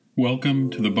Welcome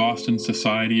to the Boston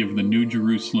Society of the New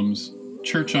Jerusalem's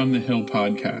Church on the Hill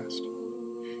podcast.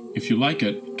 If you like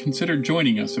it, consider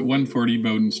joining us at 140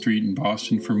 Bowdoin Street in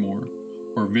Boston for more,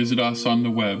 or visit us on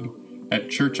the web at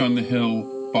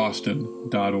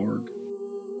churchonthehillboston.org.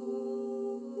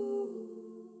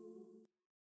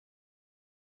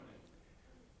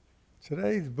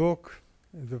 Today's book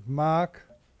is of Mark,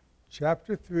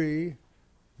 chapter 3,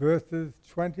 verses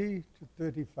 20 to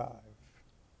 35.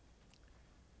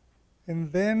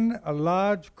 And then a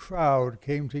large crowd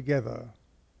came together,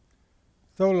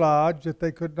 so large that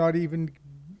they could not even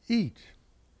eat.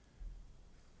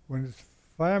 When his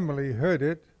family heard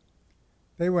it,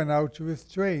 they went out to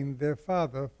restrain their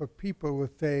father, for people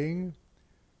were saying,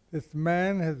 "This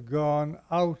man has gone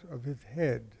out of his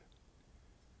head."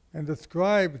 And the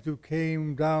scribes who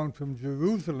came down from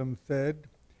Jerusalem said,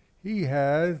 "He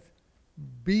has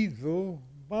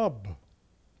Beelzebub,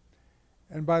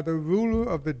 and by the ruler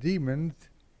of the demons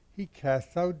he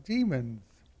casts out demons."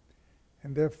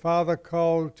 And their father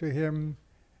called to him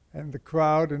and the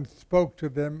crowd and spoke to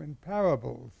them in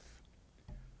parables.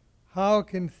 How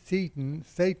can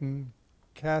Satan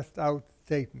cast out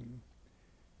Satan?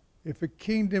 If a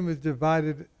kingdom is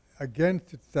divided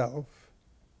against itself,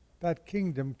 that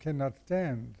kingdom cannot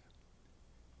stand.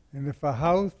 And if a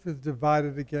house is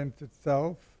divided against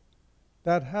itself,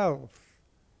 that house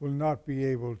will not be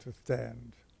able to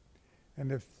stand.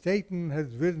 And if Satan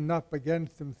has risen up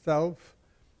against himself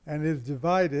and is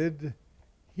divided,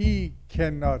 he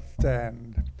cannot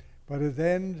stand, but his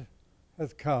end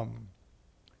has come.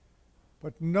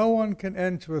 But no one can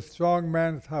enter a strong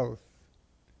man's house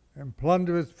and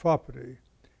plunder his property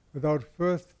without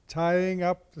first tying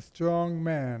up the strong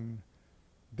man.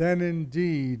 Then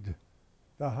indeed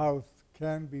the house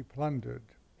can be plundered.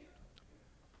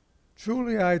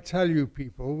 Truly I tell you,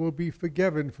 people will be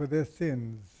forgiven for their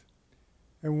sins,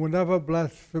 and whatever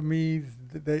blasphemies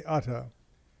they utter.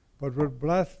 But what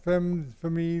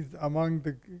blasphemies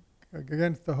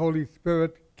against the Holy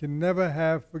Spirit can never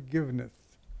have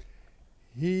forgiveness.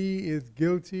 He is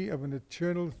guilty of an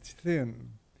eternal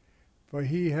sin, for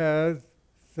he has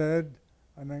said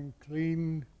an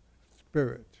unclean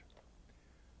spirit.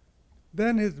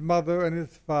 Then his mother and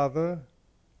his father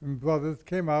and brothers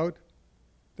came out.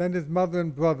 Then his mother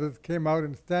and brothers came out,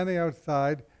 and standing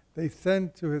outside, they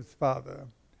sent to his father.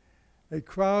 A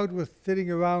crowd was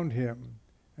sitting around him,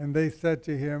 and they said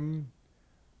to him,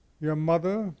 "Your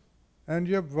mother and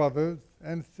your brothers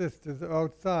and sisters are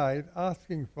outside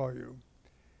asking for you."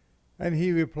 And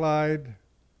he replied,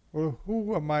 "Well,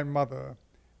 who are my mother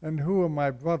and who are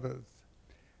my brothers?"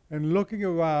 And looking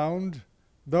around,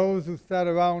 those who sat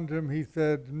around him, he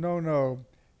said, No,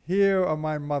 here are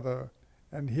my mother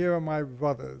and here are my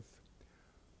brothers.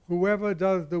 Whoever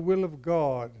does the will of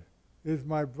God is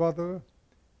my brother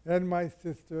and my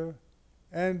sister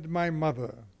and my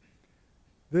mother.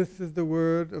 This is the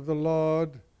word of the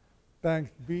Lord.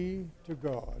 Thanks be to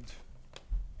God.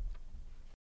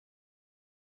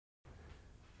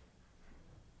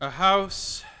 A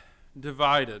house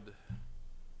divided.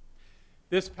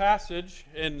 This passage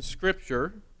in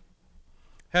Scripture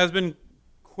has been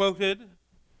quoted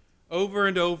over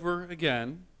and over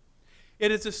again.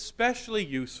 It is especially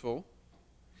useful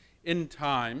in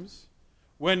times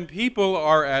when people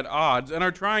are at odds and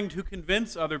are trying to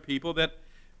convince other people that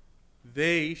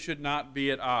they should not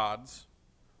be at odds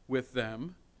with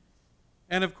them.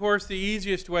 And of course, the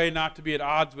easiest way not to be at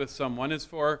odds with someone is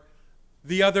for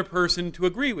the other person to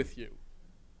agree with you.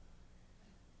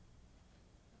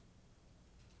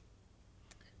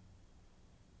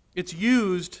 It's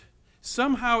used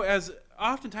somehow as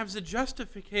oftentimes a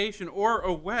justification or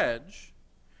a wedge,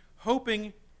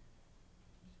 hoping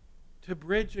to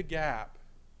bridge a gap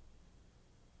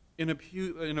in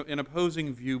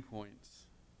opposing viewpoints.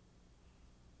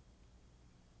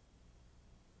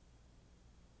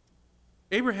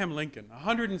 Abraham Lincoln,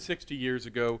 160 years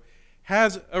ago,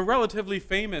 has a relatively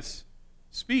famous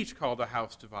speech called "A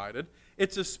House Divided."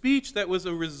 It's a speech that was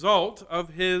a result of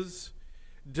his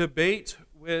debate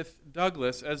with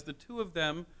Douglas as the two of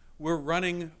them were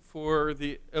running for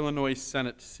the Illinois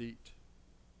Senate seat.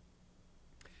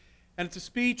 And it's a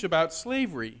speech about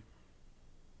slavery.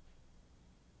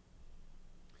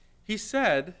 He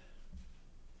said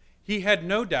he had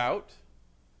no doubt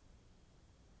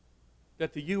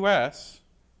that the U.S.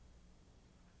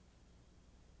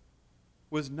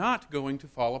 was not going to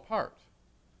fall apart.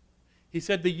 He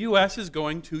said the U.S. is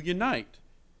going to unite,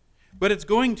 but it's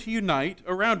going to unite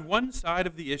around one side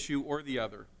of the issue or the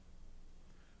other.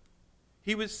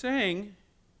 He was saying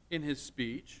in his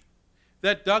speech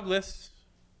that Douglas,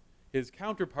 his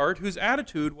counterpart, whose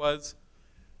attitude was,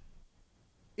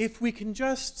 if we can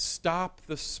just stop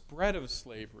the spread of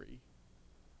slavery,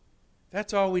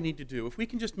 that's all we need to do. If we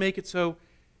can just make it so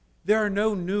there are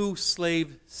no new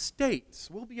slave states,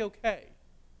 we'll be okay.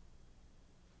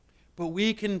 But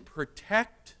we can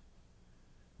protect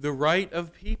the right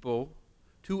of people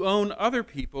to own other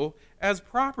people as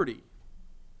property.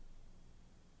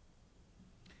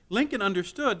 Lincoln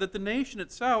understood that the nation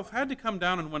itself had to come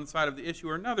down on one side of the issue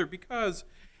or another because,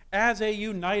 as a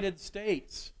United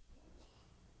States,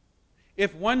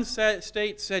 if one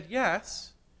state said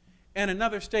yes and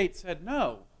another state said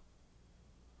no,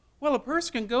 well, a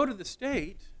person can go to the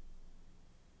state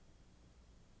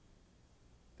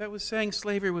that was saying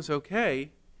slavery was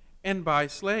okay and buy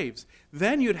slaves.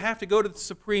 Then you'd have to go to the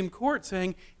Supreme Court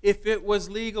saying, if it was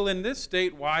legal in this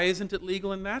state, why isn't it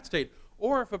legal in that state?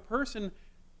 Or if a person,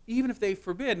 even if they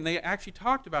forbid, and they actually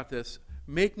talked about this,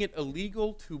 making it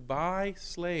illegal to buy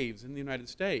slaves in the United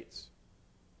States,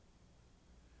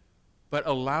 but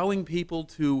allowing people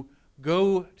to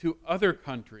go to other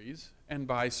countries and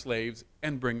buy slaves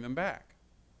and bring them back.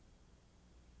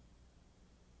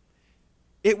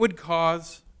 It would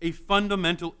cause a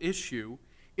fundamental issue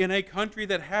in a country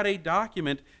that had a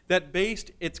document that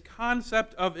based its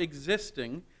concept of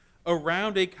existing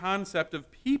around a concept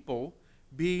of people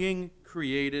being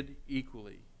created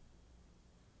equally.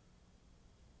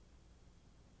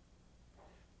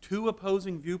 Two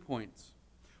opposing viewpoints,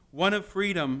 one of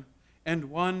freedom and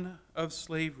one of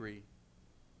slavery,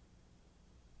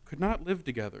 could not live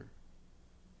together.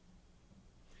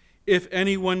 If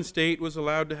any one state was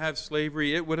allowed to have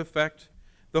slavery, it would affect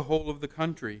the whole of the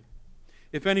country.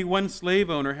 If any one slave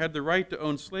owner had the right to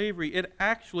own slavery, it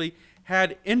actually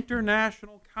had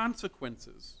international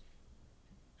consequences.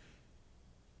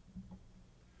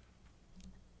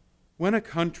 When a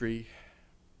country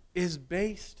is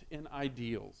based in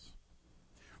ideals,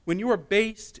 when you are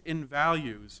based in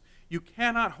values, you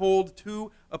cannot hold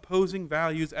two opposing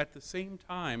values at the same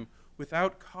time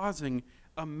without causing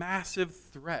a massive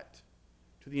threat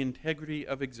to the integrity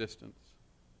of existence.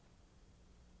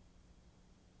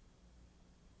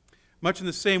 Much in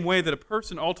the same way that a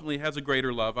person ultimately has a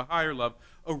greater love, a higher love,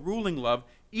 a ruling love,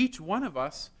 each one of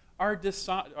us are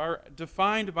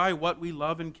defined by what we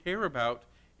love and care about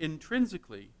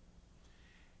intrinsically.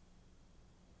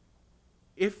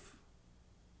 If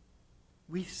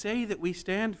we say that we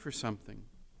stand for something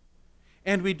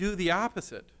and we do the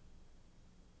opposite,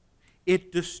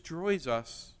 it destroys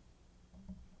us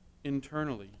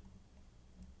internally.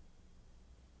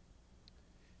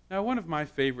 Now, one of my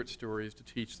favorite stories to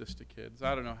teach this to kids,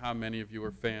 I don't know how many of you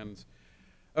are fans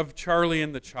of Charlie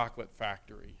and the Chocolate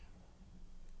Factory.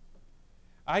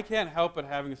 I can't help but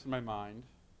having this in my mind.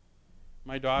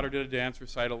 My daughter did a dance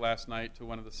recital last night to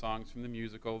one of the songs from the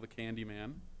musical, The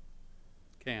Candyman.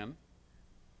 And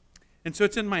so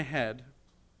it's in my head.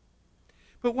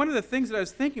 But one of the things that I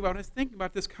was thinking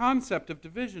about this concept of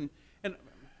division, and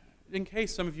in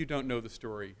case some of you don't know the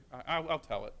story, I'll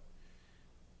tell it.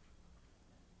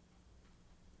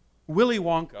 Willy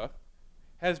Wonka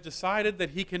has decided that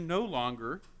he can no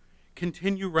longer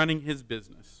continue running his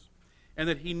business and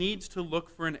that he needs to look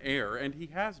for an heir, and he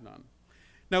has none.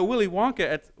 Now, Willy Wonka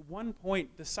at one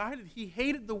point decided he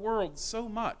hated the world so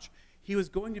much he was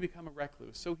going to become a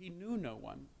recluse, so he knew no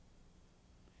one,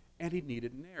 and he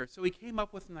needed an heir. So he came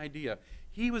up with an idea.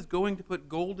 He was going to put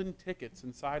golden tickets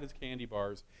inside his candy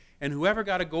bars, and whoever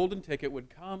got a golden ticket would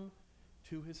come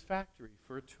to his factory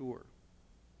for a tour.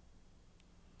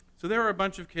 So there were a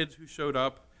bunch of kids who showed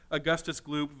up: Augustus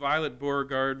Gloop, Violet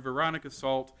Beauregarde, Veronica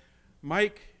Salt,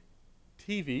 Mike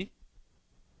Teavee,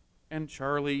 and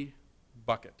Charlie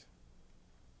Bucket.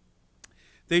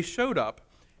 They showed up,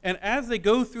 and as they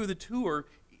go through the tour,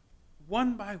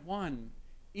 one by one,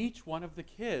 each one of the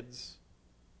kids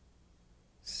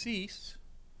cease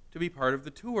to be part of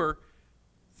the tour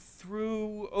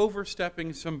through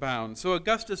overstepping some bounds. So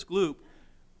Augustus Gloop,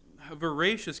 a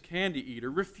voracious candy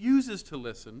eater, refuses to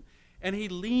listen, and he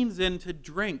leans in to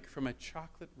drink from a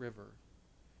chocolate river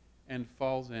and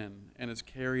falls in and is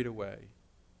carried away.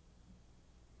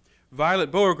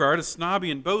 Violet Beauregarde, a snobby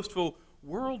and boastful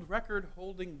world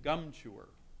record-holding gum chewer,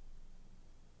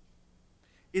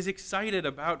 is excited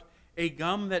about a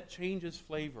gum that changes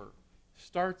flavor,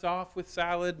 starts off with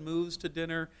salad, moves to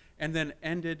dinner, and then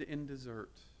ended in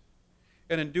dessert.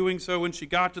 And in doing so, when she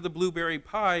got to the blueberry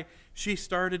pie, she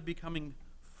started becoming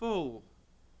full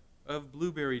of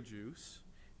blueberry juice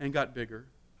and got bigger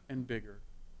and bigger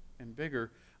and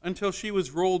bigger until she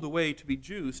was rolled away to be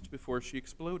juiced before she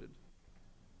exploded.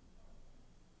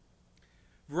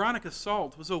 Veronica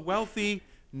Salt was a wealthy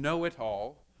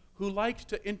know-it-all who liked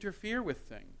to interfere with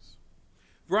things.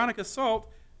 Veronica Salt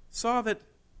saw that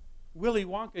Willy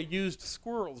Wonka used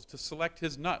squirrels to select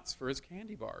his nuts for his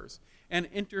candy bars and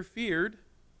interfered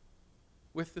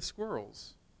with the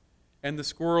squirrels. And the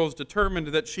squirrels determined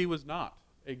that she was not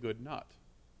a good nut.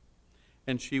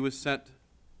 And she was sent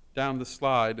down the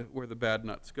slide where the bad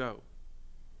nuts go.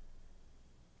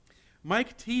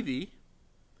 Mike Teavee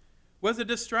was a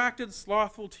distracted,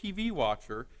 slothful TV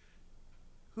watcher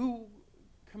who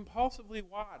compulsively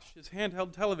watched his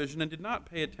handheld television and did not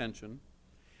pay attention,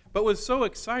 but was so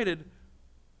excited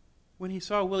when he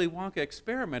saw Willy Wonka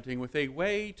experimenting with a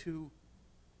way to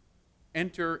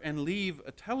enter and leave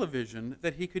a television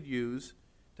that he could use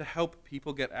to help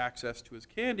people get access to his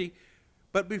candy.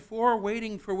 But before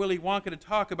waiting for Willy Wonka to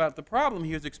talk about the problem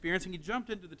he was experiencing, he jumped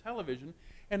into the television,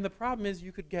 and the problem is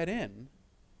you could get in,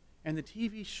 and the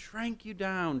TV shrank you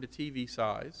down to TV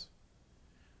size.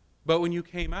 But when you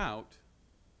came out,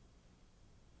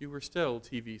 you were still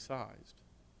TV sized.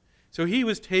 So he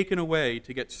was taken away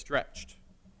to get stretched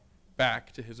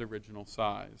back to his original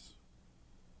size.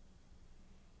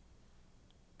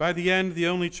 By the end, the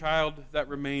only child that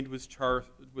remained was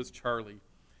Charlie.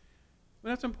 But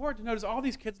that's important to notice, all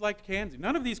these kids liked candy.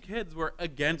 None of these kids were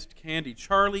against candy.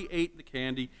 Charlie ate the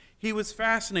candy. He was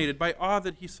fascinated by all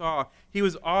that he saw. He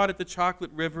was awed at the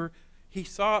chocolate river. He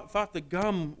thought the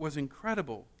gum was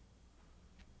incredible.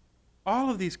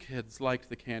 All of these kids liked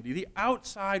the candy. The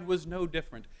outside was no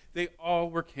different. They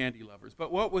all were candy lovers.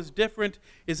 But what was different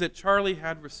is that Charlie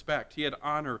had respect. He had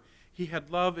honor. He had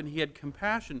love, and he had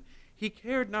compassion. He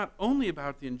cared not only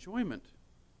about the enjoyment,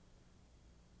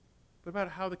 but about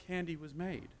how the candy was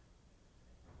made.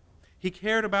 He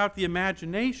cared about the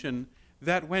imagination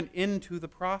that went into the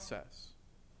process.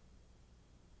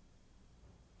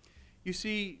 You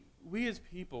see, we as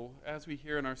people, as we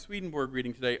hear in our Swedenborg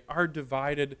reading today, are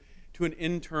divided to an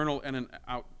internal and an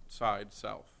outside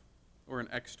self, or an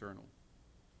external.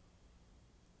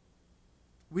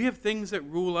 We have things that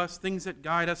rule us, things that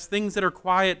guide us, things that are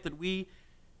quiet that we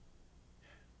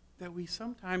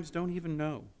sometimes don't even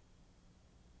know.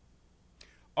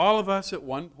 All of us at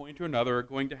one point or another are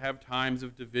going to have times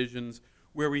of divisions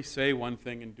where we say one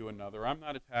thing and do another. I'm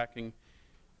not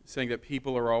saying that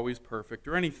people are always perfect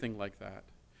or anything like that.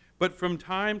 But from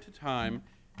time to time,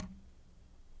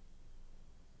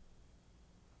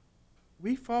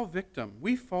 we fall victim,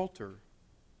 we falter,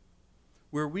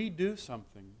 where we do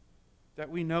something that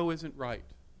we know isn't right.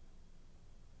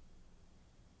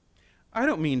 I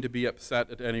don't mean to be upset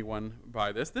at anyone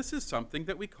by this. This is something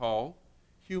that we call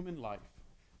human life.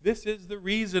 This is the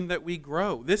reason that we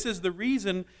grow. This is the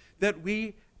reason that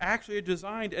we actually are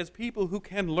designed as people who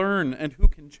can learn and who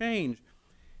can change.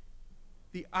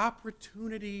 The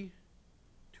opportunity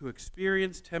to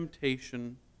experience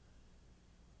temptation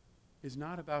is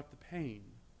not about the pain,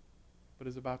 but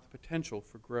is about the potential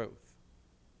for growth.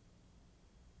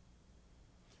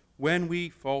 When we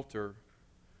falter,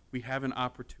 we have an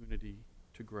opportunity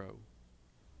to grow.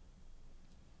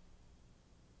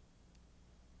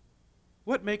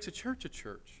 What makes a church a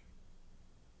church?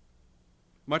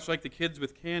 Much like the kids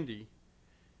with candy,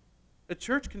 a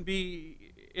church can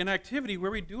be an activity where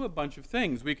we do a bunch of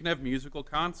things. We can have musical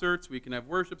concerts, we can have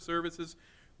worship services,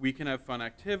 we can have fun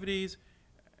activities,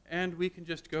 and we can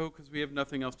just go because we have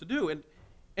nothing else to do.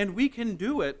 And we can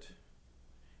do it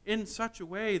in such a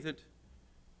way that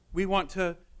we want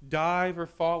to dive or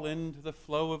fall into the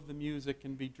flow of the music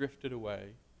and be drifted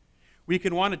away. We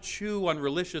can want to chew on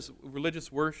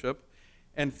religious worship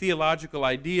and theological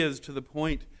ideas to the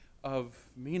point of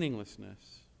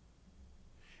meaninglessness.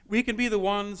 We can be the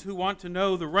ones who want to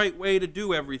know the right way to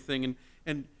do everything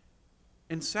and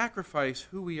sacrifice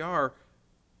who we are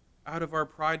out of our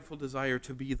prideful desire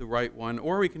to be the right one.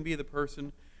 Or we can be the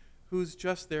person who's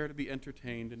just there to be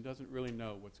entertained and doesn't really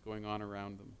know what's going on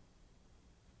around them.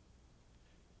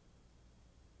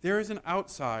 There is an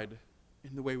outside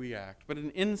in the way we act, but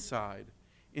an inside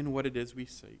in what it is we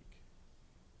seek.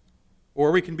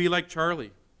 Or we can be like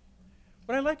Charlie.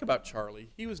 What I like about Charlie,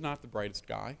 he was not the brightest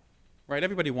guy, right?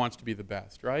 Everybody wants to be the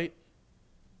best, right?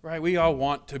 Right, we all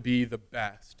want to be the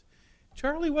best.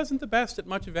 Charlie wasn't the best at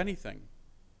much of anything.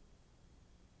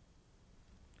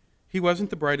 He wasn't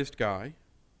the brightest guy.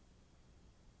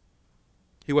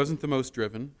 He wasn't the most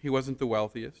driven. He wasn't the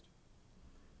wealthiest.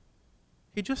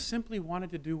 He just simply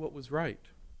wanted to do what was right.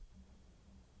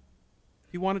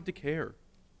 He wanted to care.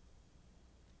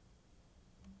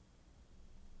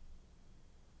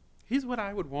 He's what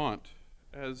I would want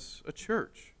as a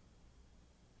church.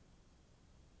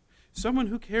 Someone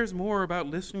who cares more about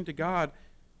listening to God,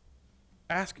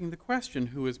 asking the question,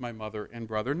 who is my mother and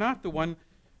brother? Not the one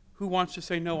who wants to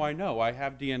say, no, I know, I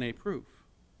have DNA proof.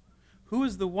 Who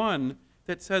is the one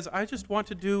that says, I just want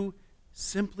to do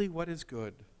simply what is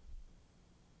good.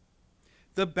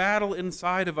 The battle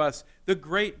inside of us, the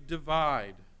great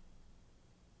divide,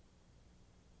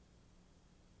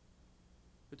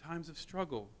 the times of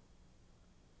struggle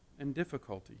and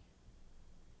difficulty.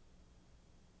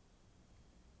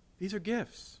 These are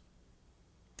gifts.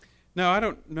 Now, I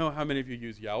don't know how many of you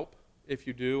use Yelp. If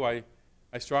you do, I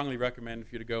strongly recommend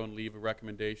for you to go and leave a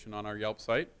recommendation on our Yelp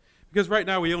site. Because right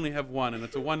now we only have one, and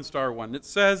it's a 1-star one. It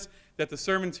says that the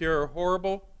sermons here are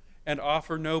horrible and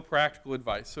offer no practical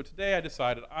advice. So today I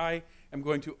decided I am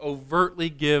going to overtly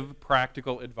give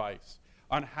practical advice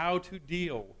on how to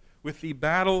deal with the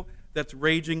battle that's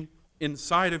raging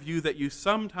inside of you that you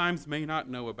sometimes may not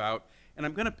know about. And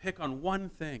I'm going to pick on one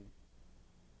thing: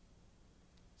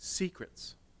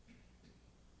 secrets.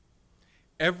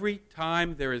 Every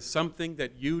time there is something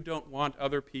that you don't want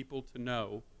other people to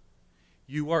know,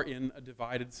 you are in a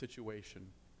divided situation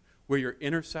where your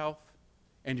inner self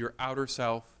and your outer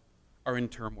self are in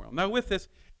turmoil. Now with this,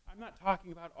 I'm not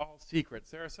talking about all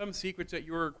secrets. There are some secrets that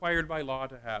you are required by law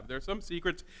to have. There are some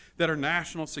secrets that are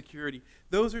national security.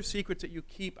 Those are secrets that you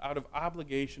keep out of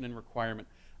obligation and requirement.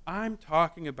 I'm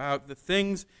talking about the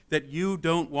things that you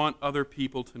don't want other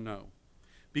people to know,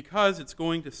 because it's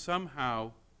going to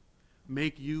somehow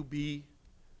make you be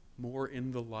more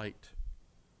in the light.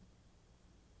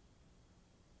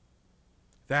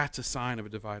 That's a sign of a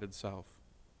divided self.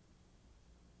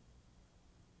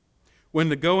 When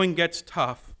the going gets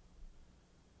tough,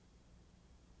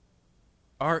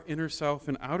 our inner self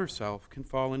and outer self can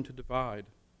fall into divide.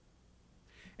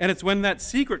 And it's when that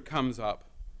secret comes up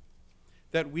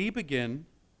that we begin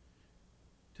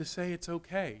to say it's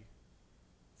okay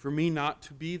for me not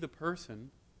to be the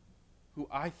person who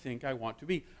I think I want to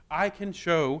be. I can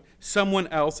show someone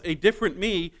else a different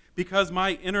me because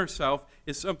my inner self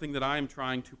is something that I am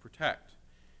trying to protect.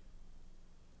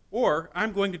 Or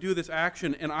I'm going to do this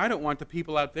action and I don't want the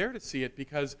people out there to see it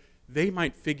because they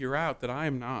might figure out that I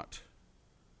am not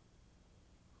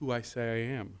who I say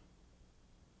I am.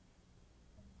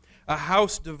 A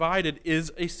house divided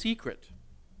is a secret.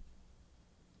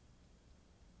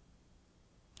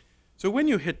 So when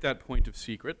you hit that point of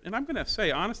secret, and I'm going to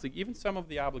say, honestly, even some of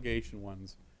the obligation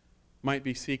ones might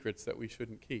be secrets that we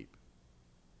shouldn't keep.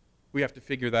 We have to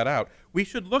figure that out. We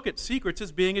should look at secrets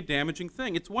as being a damaging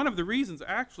thing. It's one of the reasons,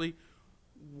 actually,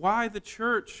 why the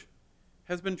church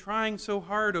has been trying so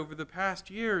hard over the past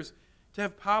years to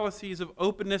have policies of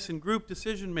openness and group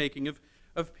decision-making,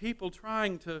 of people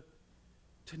trying to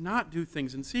not do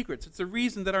things in secrets. It's the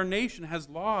reason that our nation has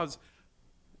laws.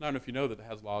 I don't know if you know that it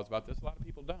has laws about this. A lot of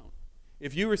people don't.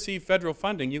 If you receive federal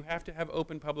funding, you have to have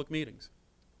open public meetings.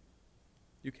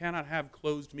 You cannot have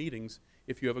closed meetings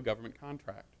if you have a government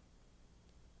contract,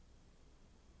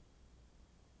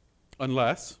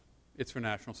 unless it's for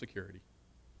national security.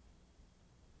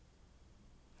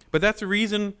 But that's a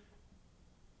reason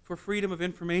for freedom of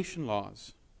information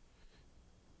laws.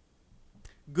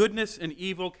 Goodness and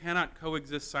evil cannot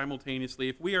coexist simultaneously.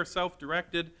 If we are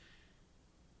self-directed,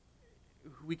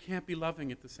 we can't be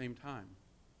loving at the same time.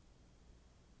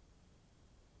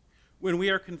 When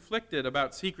we are conflicted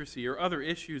about secrecy or other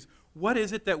issues, what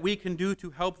is it that we can do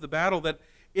to help the battle that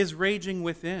is raging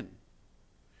within?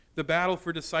 The battle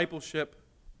for discipleship,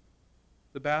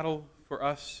 the battle for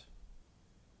us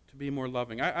to be more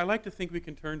loving. I like to think we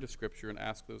can turn to Scripture and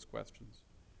ask those questions.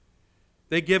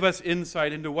 They give us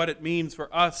insight into what it means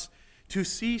for us to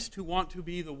cease to want to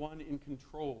be the one in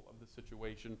control of the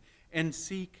situation and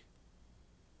seek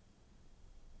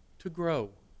to grow.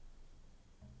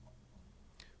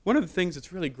 One of the things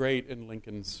that's really great in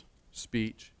Lincoln's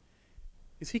speech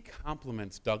is he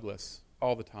compliments Douglas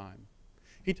all the time.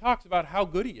 He talks about how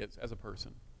good he is as a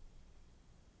person.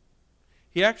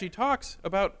 He actually talks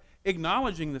about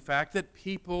acknowledging the fact that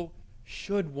people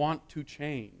should want to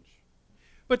change.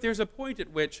 But there's a point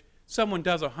at which someone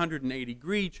does a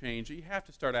 180-degree change, you have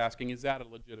to start asking, is that a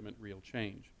legitimate, real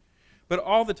change? But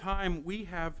all the time we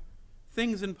have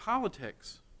things in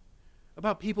politics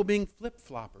about people being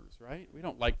flip-floppers, right? We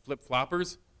don't like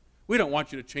flip-floppers. We don't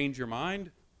want you to change your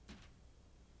mind.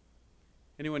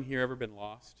 Anyone here ever been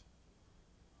lost?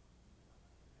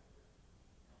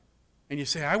 And you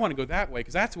say, I want to go that way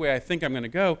because that's the way I think I'm going to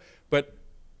go, but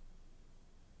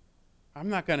I'm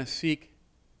not going to seek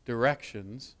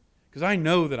directions because I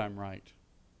know that I'm right.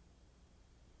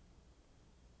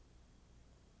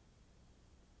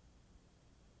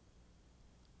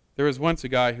 There was once a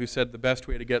guy who said the best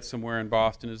way to get somewhere in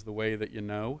Boston is the way that you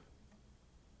know.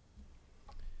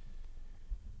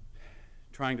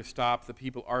 Trying to stop the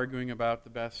people arguing about the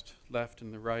best left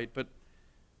and the right. But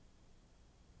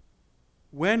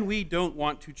when we don't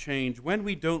want to change, when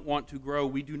we don't want to grow,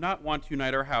 we do not want to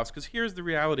unite our house. Because here's the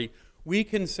reality. We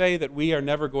can say that we are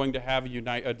never going to have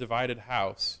a divided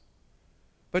house.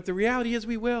 But the reality is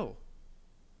we will.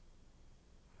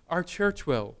 Our church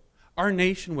will. Our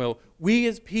nation will. We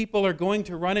as people are going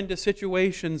to run into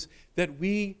situations that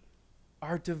we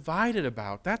are divided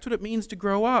about. That's what it means to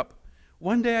grow up.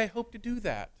 One day I hope to do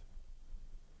that.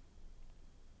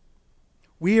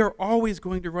 We are always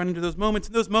going to run into those moments,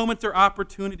 and those moments are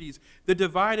opportunities. The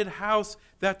divided house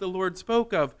that the Lord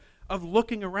spoke of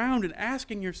looking around and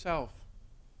asking yourself,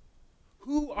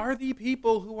 who are the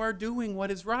people who are doing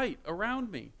what is right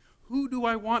around me? Who do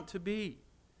I want to be?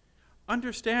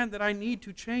 Understand that I need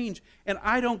to change, and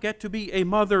I don't get to be a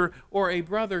mother or a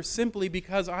brother simply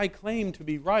because I claim to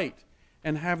be right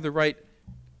and have the right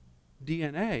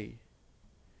DNA.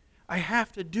 I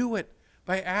have to do it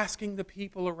by asking the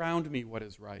people around me what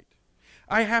is right.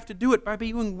 I have to do it by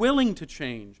being willing to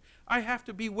change. I have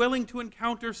to be willing to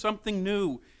encounter something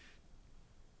new.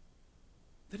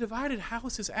 The divided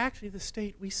house is actually the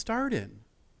state we start in,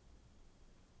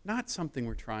 not something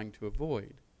we're trying to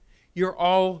avoid. You're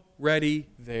already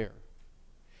there.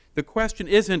 The question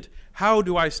isn't, how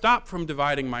do I stop from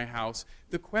dividing my house?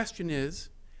 The question is,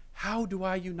 how do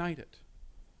I unite it?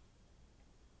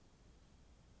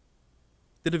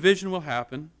 The division will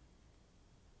happen.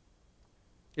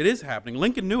 It is happening.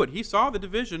 Lincoln knew it. He saw the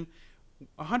division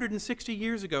 160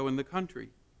 years ago in the country.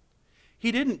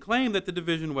 He didn't claim that the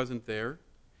division wasn't there.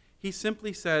 He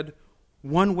simply said,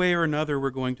 one way or another,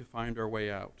 we're going to find our way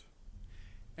out.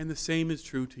 And the same is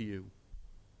true to you.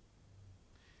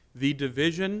 The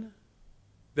division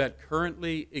that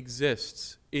currently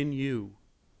exists in you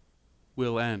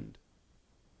will end.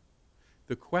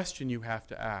 The question you have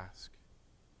to ask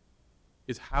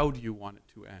is, how do you want it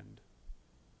to end?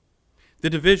 The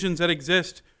divisions that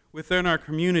exist within our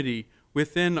community,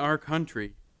 within our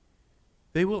country,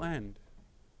 they will end.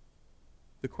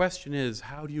 The question is,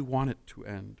 how do you want it to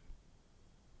end?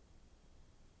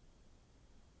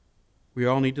 We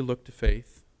all need to look to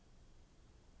faith,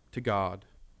 to God.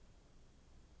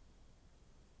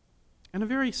 And a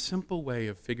very simple way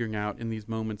of figuring out in these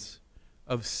moments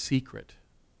of secret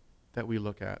that we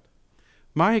look at.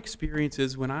 My experience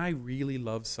is when I really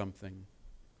love something,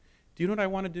 do you know what I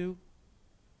want to do?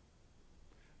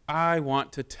 I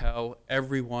want to tell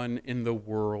everyone in the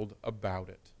world about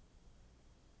it.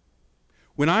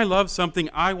 When I love something,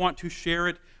 I want to share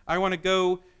it. I want to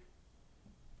go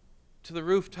to the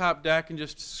rooftop deck and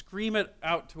just scream it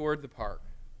out toward the park.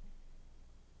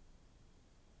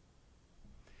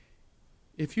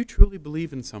 If you truly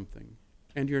believe in something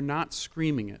and you're not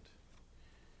screaming it,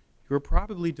 you're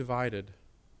probably divided,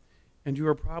 and you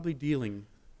are probably dealing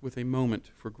with a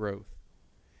moment for growth.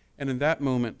 And in that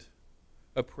moment,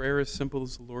 a prayer as simple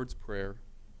as the Lord's Prayer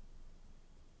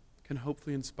can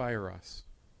hopefully inspire us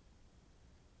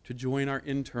to join our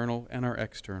internal and our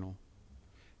external,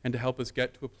 and to help us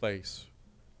get to a place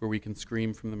where we can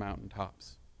scream from the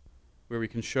mountaintops, where we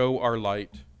can show our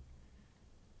light,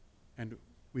 and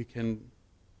we can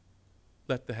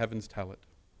let the heavens tell it.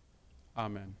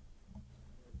 Amen.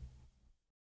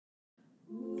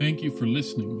 Thank you for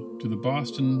listening to the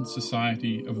Boston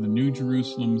Society of the New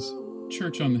Jerusalem's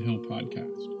Church on the Hill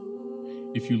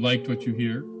podcast. If you liked what you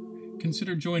hear,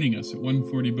 consider joining us at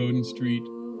 140 Bowdoin Street,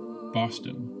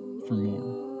 Boston, for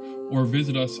more, or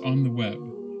visit us on the web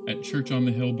at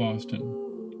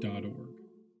churchonthehillboston.org.